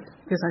do it,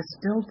 because I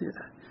still do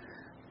that,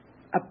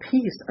 a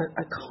peace,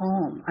 a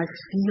calm. I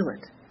feel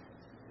it.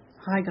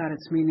 Hi, God,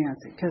 it's me,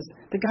 Nancy. Because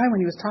the guy,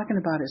 when he was talking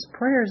about his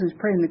prayers and he's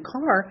praying in the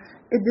car,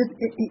 it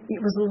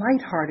was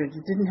lighthearted.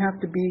 It didn't have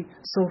to be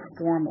so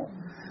formal.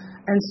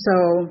 And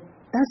so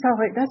that's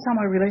how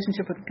my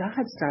relationship with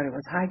God started.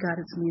 Was Hi, God,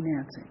 it's me,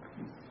 Nancy.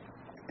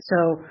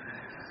 So,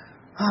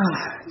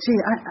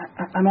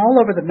 I'm all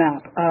over the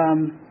map.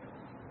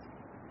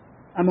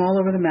 I'm all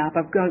over the map.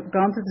 I've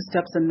gone through the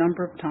steps a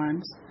number of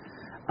times.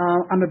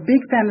 I'm a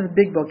big fan of the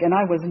Big Book, and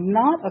I was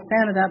not a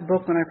fan of that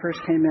book when I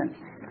first came in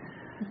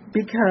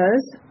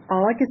because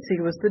all I could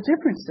see was the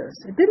differences.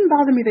 It didn't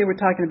bother me they were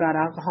talking about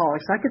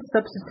alcoholics. I could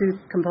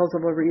substitute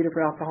compulsive overeater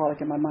for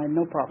alcoholic in my mind,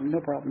 no problem.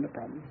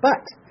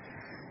 But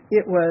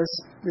it was,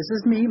 this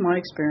is me, my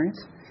experience,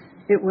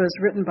 it was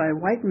written by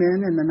white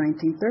men in the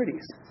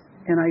 1930s,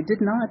 and I did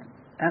not,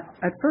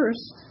 at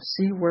first,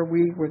 see where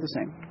we were the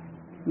same.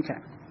 Okay.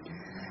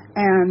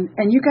 And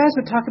you guys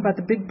would talk about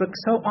the Big Book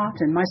so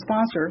often. My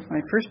sponsor,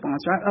 my first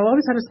sponsor, I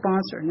always had a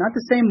sponsor, not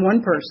the same one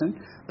person,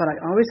 but I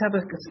always have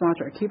a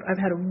sponsor. I've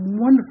had a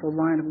wonderful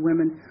line of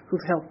women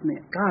who've helped me.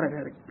 God,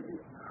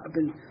 I've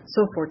been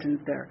so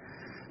fortunate there.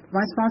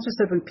 My sponsor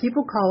said when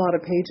people call out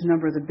a page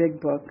number of the Big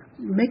Book,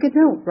 make a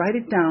note, write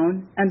it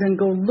down, and then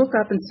go look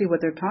up and see what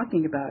they're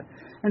talking about.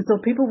 And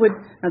so people would,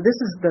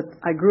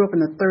 I grew up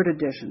in the 3rd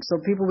edition, so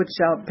people would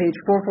shout page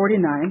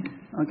 449,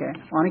 okay,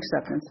 on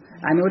acceptance.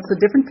 I know it's a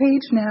different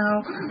page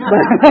now,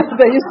 but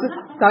they used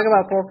to talk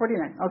about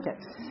 449, okay.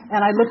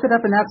 And I looked it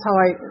up, and that's how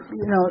I,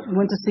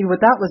 went to see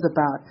what that was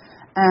about.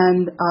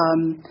 And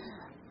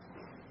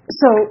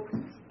so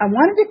I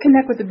wanted to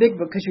connect with the Big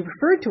Book because you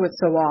referred to it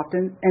so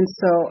often, and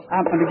so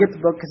I'm going to get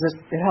the book because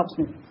it helps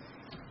me.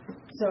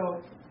 So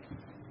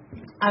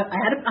I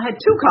had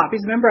 2 copies.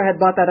 Remember, I had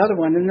bought that other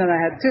one, and then I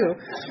had 2.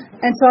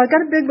 And so I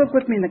got a Big Book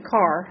with me in the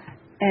car,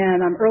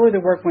 and I'm early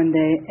to work one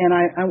day, and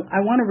I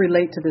want to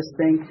relate to this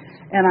thing,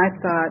 and I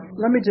thought,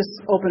 let me just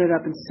open it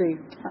up and see.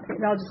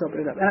 I'll just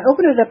open it up. And I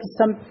opened it up to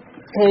some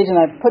page, and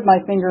I put my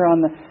finger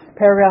on the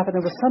paragraph, and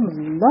there was some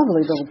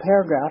lovely little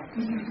paragraph,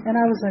 and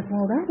I was like,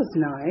 well, that was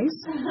nice,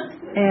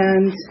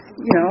 and,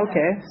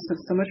 okay,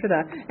 so much for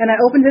that. And I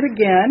opened it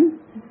again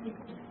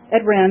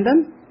at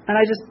random, and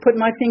I just put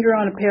my finger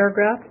on a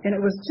paragraph, and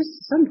it was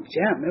just some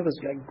gem. It was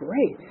like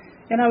great.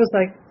 And I was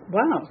like,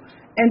 wow.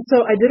 And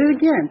so I did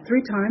it again 3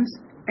 times,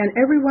 and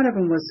every one of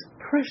them was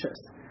precious.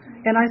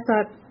 And I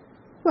thought,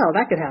 well,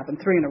 that could happen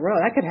 3 in a row.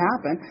 That could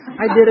happen.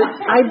 I did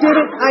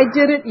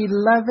it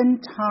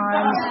 11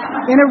 times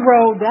in a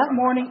row that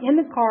morning in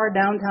the car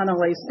downtown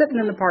LA,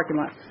 sitting in the parking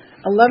lot.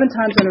 11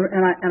 times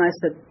and I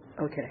said,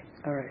 okay,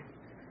 all right.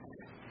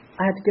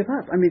 I had to give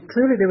up. I mean,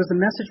 clearly there was a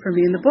message for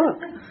me in the book.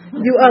 11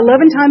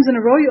 times in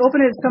a row, you open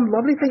it, it's some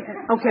lovely thing.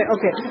 Okay.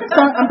 So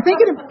I'm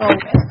thinking about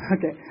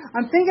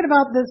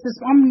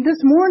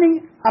this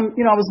morning. I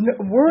was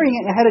worrying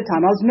ahead of time.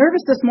 I was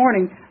nervous this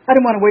morning. I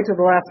didn't want to wait till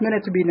the last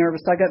minute to be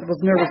nervous. So I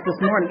was nervous this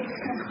morning.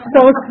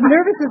 So I was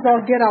nervous as all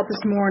get out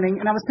this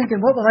morning, and I was thinking,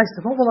 what will I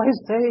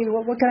say?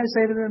 What can I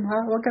say to them?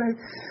 What can I?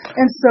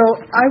 And so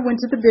I went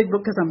to the big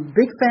book because I'm a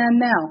big fan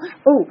now.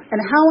 Oh, and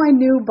how I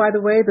knew, by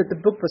the way, that the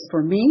book was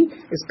for me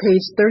is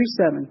page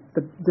 37,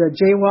 the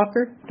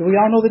jaywalker. Do we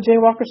all know the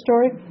jaywalker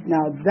story?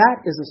 Now that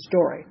is a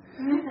story.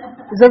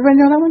 Does everybody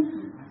know that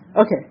one?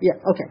 Okay, yeah,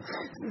 okay.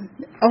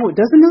 Oh,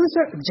 doesn't know the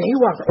story?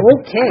 Jaywalker,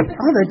 okay.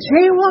 Oh, the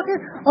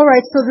jaywalker? All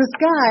right, so this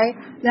guy,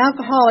 the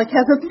alcoholic,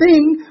 has a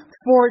thing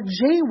for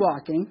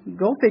jaywalking.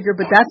 Go figure,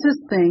 but that's his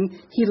thing.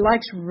 He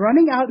likes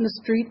running out in the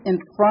street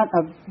in front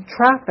of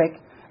traffic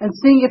and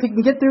seeing if he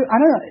can get through. I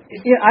don't know.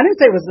 I didn't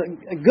say it was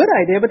a good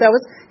idea, but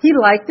he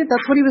liked it.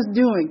 That's what he was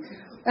doing.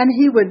 And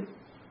he would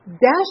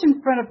dash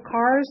in front of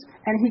cars,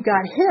 and he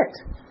got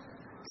hit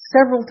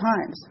several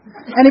times.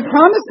 And he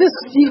promised his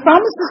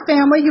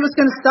family he was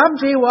going to stop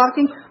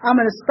jaywalking. I'm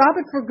going to stop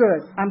it for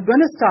good. I'm going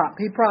to stop.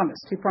 He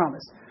promised.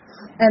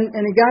 And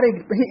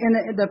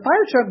the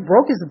fire truck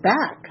broke his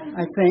back,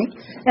 I think.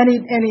 And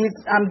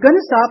I'm going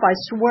to stop. I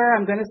swear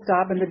I'm going to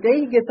stop. And the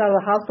day he gets out of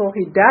the hospital,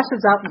 he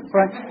dashes out in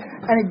front,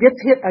 and he gets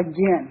hit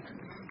again.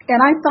 And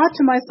I thought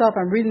to myself,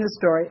 I'm reading the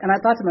story, and I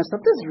thought to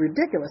myself, this is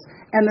ridiculous.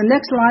 And the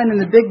next line in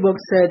the big book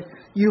said,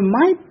 you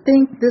might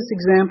think this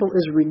example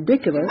is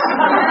ridiculous,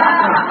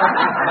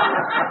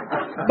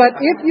 but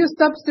if you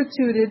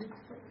substituted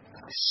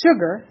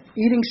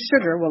eating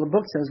sugar, well, the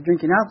book says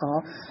drinking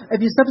alcohol, if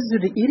you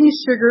substituted eating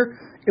sugar,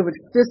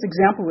 this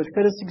example would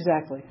fit us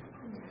exactly.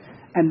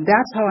 And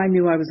that's how I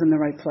knew I was in the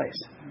right place.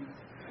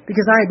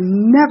 Because I had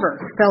never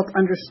felt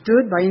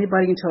understood by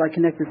anybody until I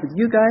connected with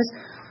you guys.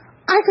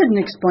 I couldn't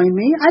explain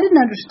me. I didn't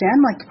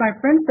understand. Like my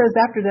friend says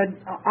after that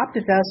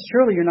Optifast,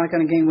 surely you're not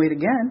going to gain weight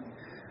again.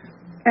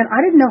 And I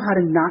didn't know how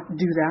to not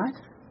do that.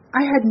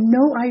 I had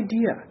no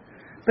idea.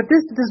 But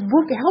this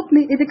book helped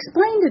me. It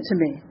explained it to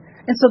me.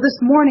 And so this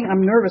morning,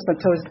 I'm nervous. I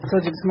told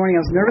you this morning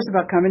I was nervous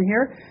about coming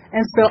here.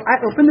 And so I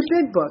opened the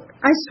big book.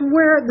 I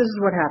swear this is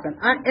what happened.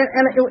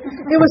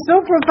 It was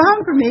so profound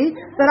for me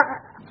that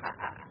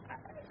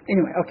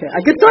anyway, okay.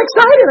 I get so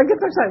excited.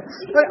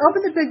 So I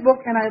opened the big book,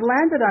 and I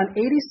landed on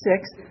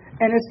 86.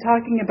 And it's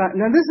talking about,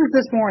 now this is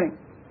this morning.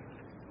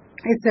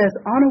 It says,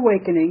 on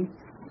awakening,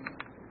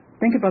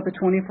 think about the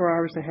 24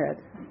 hours ahead.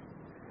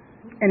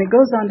 And it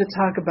goes on to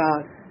talk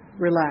about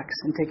relax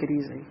and take it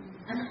easy.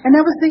 And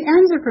that was the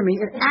answer for me.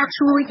 It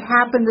actually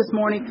happened this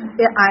morning.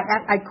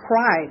 I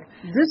cried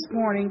this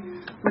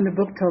morning when the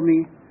book told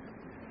me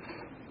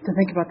to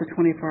think about the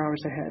 24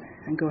 hours ahead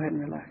and go ahead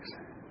and relax.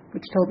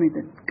 Which told me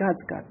that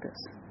God's got this.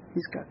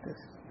 He's got this.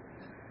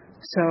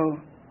 So,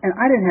 and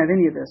I didn't have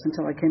any of this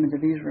until I came into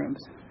these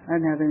rooms. I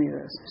didn't have any of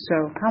this.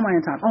 So, how am I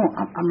on time? Oh,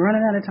 I'm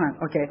running out of time.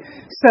 Okay.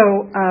 So,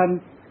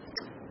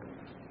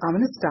 I'm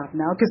going to stop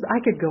now because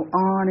I could go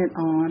on and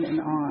on and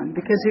on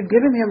because you've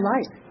given me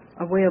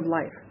a way of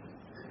life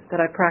that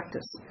I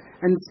practice.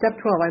 And step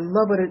 12, I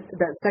love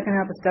that second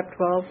half of step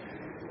 12.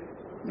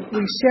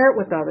 We share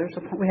it with others.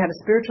 We had a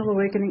spiritual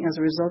awakening as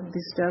a result of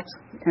these steps,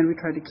 and we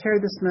tried to carry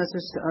this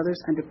message to others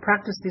and to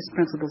practice these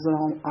principles in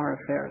all our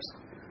affairs.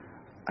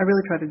 I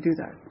really try to do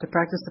that, to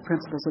practice the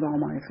principles in all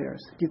my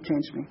affairs. You've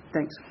changed me.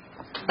 Thanks.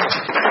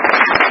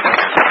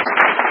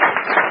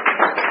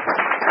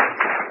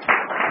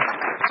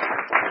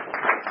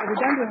 Are we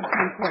done with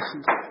some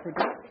questions?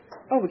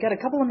 Oh, we got a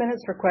couple of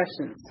minutes for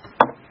questions.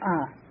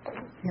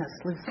 Yes,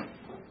 Lucy.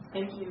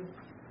 Thank you.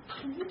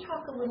 Can you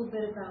talk a little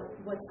bit about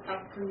what's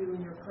up for you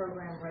in your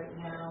program right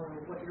now,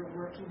 or what you're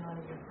working on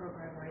in your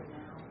program right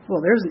now?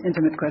 Well, there's an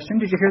intimate question.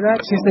 Did you hear that?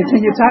 She said,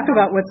 can you talk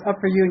about what's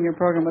up for you in your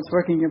program, what's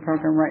working in your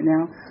program right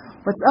now?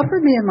 What's up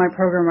for me in my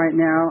program right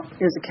now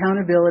is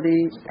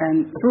accountability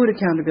and food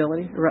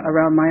accountability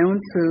around my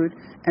own food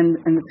and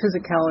the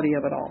physicality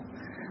of it all.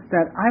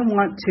 That I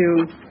want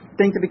to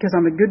think that because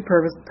I'm a good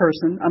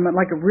person, I'm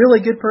like a really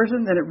good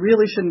person, that it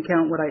really shouldn't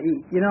count what I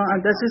eat. You know,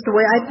 that's just the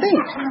way I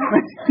think.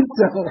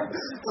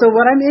 So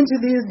what I'm into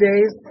these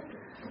days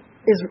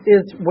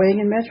is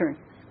weighing and measuring.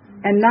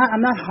 And I'm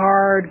not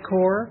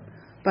hardcore,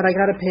 but I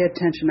got to pay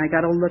attention. I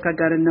got to look. I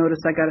got to notice.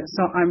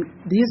 So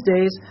these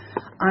days,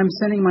 I'm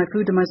sending my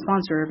food to my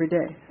sponsor every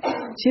day.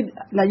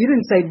 Now you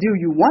didn't say, do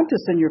you want to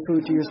send your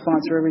food to your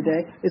sponsor every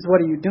day? It's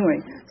what are you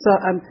doing? So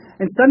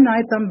and some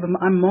nights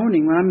I'm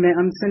moaning when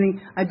I'm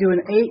sending. I do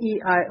an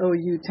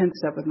AEIOU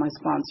 10-step with my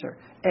sponsor.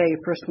 A,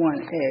 first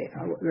one, A,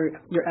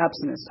 your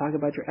abstinence. Talk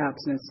about your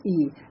abstinence.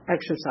 E,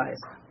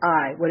 exercise.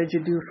 I, what did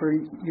you do for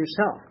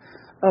yourself?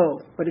 O,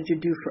 what did you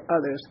do for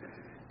others?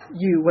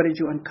 U, what did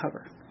you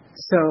uncover?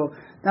 So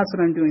that's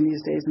what I'm doing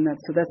these days, and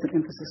that's an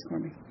emphasis for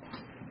me.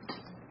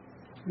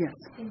 Yes.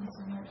 Thank you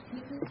so much. Can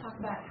you please talk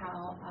about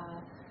how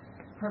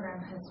the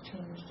program has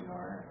changed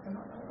your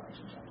familial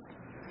relationships?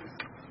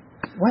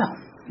 Well,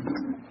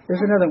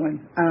 there's another one.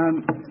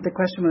 The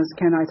question was,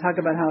 can I talk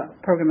about how the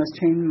program has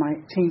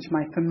changed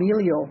my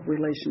familial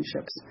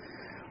relationships?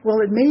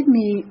 Well, it made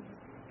me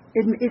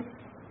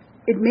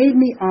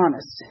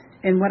honest.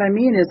 And what I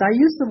mean is, I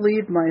used to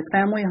leave my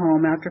family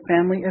home after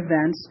family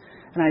events,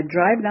 and I'd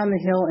drive down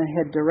the hill and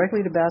head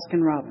directly to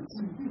Baskin Robbins.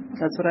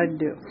 That's what I'd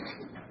do.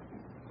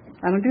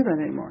 I don't do that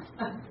anymore.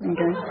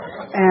 Okay?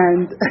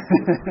 And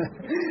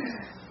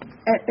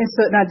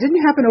so now it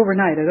didn't happen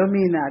overnight. I don't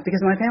mean that, because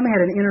my family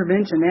had an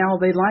intervention.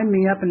 They lined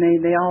me up and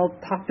they all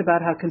talked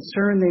about how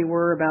concerned they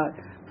were about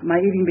my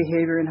eating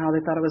behavior and how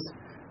they thought I was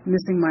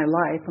missing my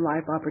life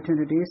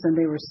opportunities, and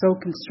they were so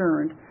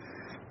concerned.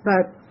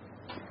 But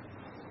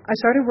I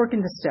started working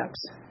the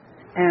steps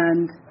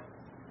and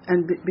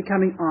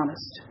becoming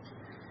honest.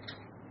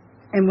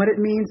 And what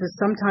it means is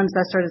sometimes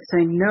I started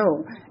saying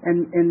no,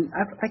 and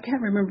I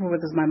can't remember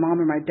whether it was my mom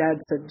or my dad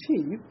said,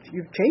 "Gee,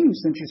 you've changed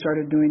since you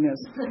started doing this,"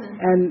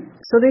 and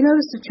so they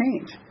noticed a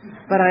change.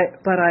 But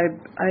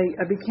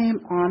I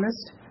became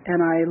honest,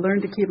 and I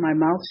learned to keep my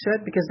mouth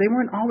shut, because they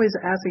weren't always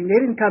asking.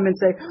 They didn't come and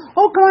say,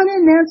 "Oh, come on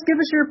in, Nance,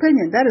 give us your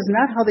opinion." That is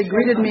not how they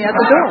greeted me at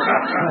the door.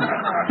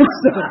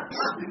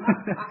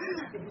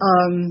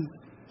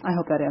 I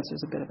hope that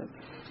answers a bit of it.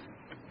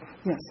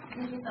 Yes.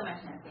 Thank you so much,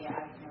 Nancy.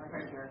 I've never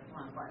heard your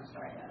long-form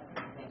story. That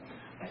was amazing.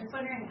 I was just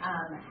wondering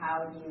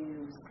how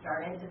you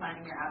started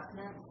defining your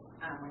abstinence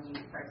when you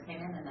first came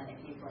in, and then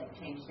if you've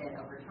changed it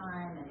over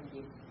time, and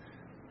if you've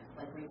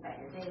reset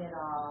your day at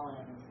all,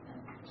 and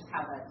just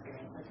how the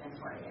experience has been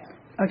for you.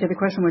 Okay, the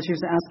question was, she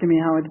was asking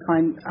me how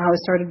I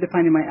started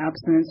defining my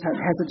abstinence.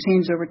 Has it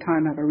changed over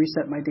time? Have I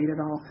reset my date at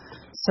all?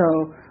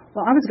 So,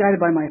 well, I was guided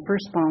by my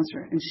first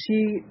sponsor, and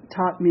she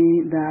taught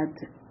me that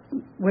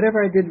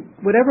whatever I did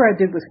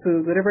with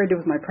food, whatever I did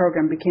with my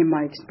program became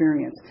my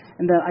experience,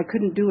 and that I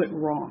couldn't do it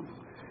wrong.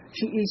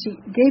 She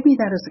gave me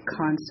that as a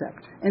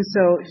concept. And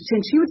so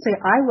she would say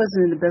I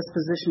wasn't in the best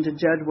position to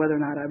judge whether or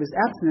not I was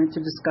abstinent,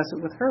 to discuss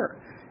it with her.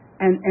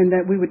 And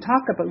that we would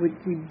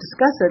we'd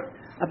discuss it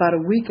about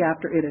a week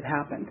after it had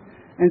happened.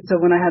 And so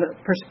when I had a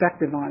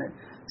perspective on it.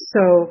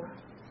 So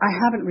I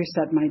haven't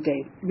reset my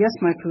date. Yes,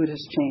 my food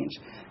has changed.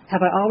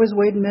 Have I always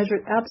weighed and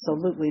measured?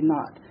 Absolutely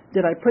not.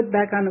 Did I put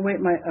back on the weight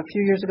a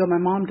few years ago? My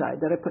mom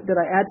died. Did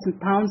I add some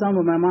pounds on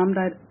when my mom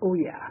died? Oh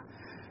yeah.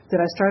 Did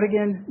I start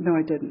again? No,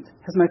 I didn't.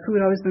 Has my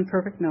food always been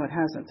perfect? No, it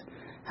hasn't.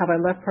 Have I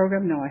left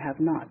program? No, I have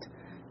not.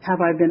 Have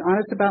I been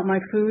honest about my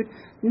food?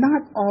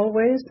 Not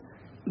always,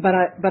 but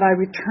I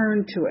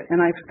return to it.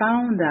 And I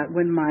found that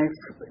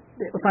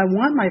if I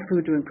want my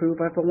food to improve,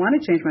 or if I want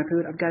to change my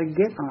food, I've got to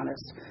get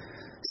honest.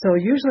 So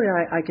usually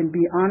I can be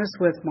honest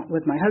with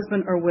my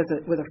husband or with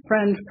a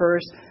friend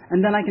first,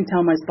 and then I can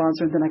tell my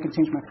sponsor, and then I can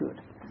change my food.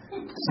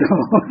 So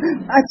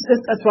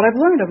that's what I've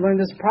learned. I've learned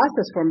this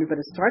process for me, but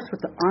it starts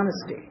with the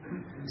honesty.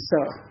 So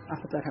I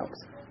hope that helps.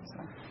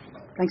 So,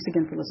 thanks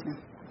again for listening.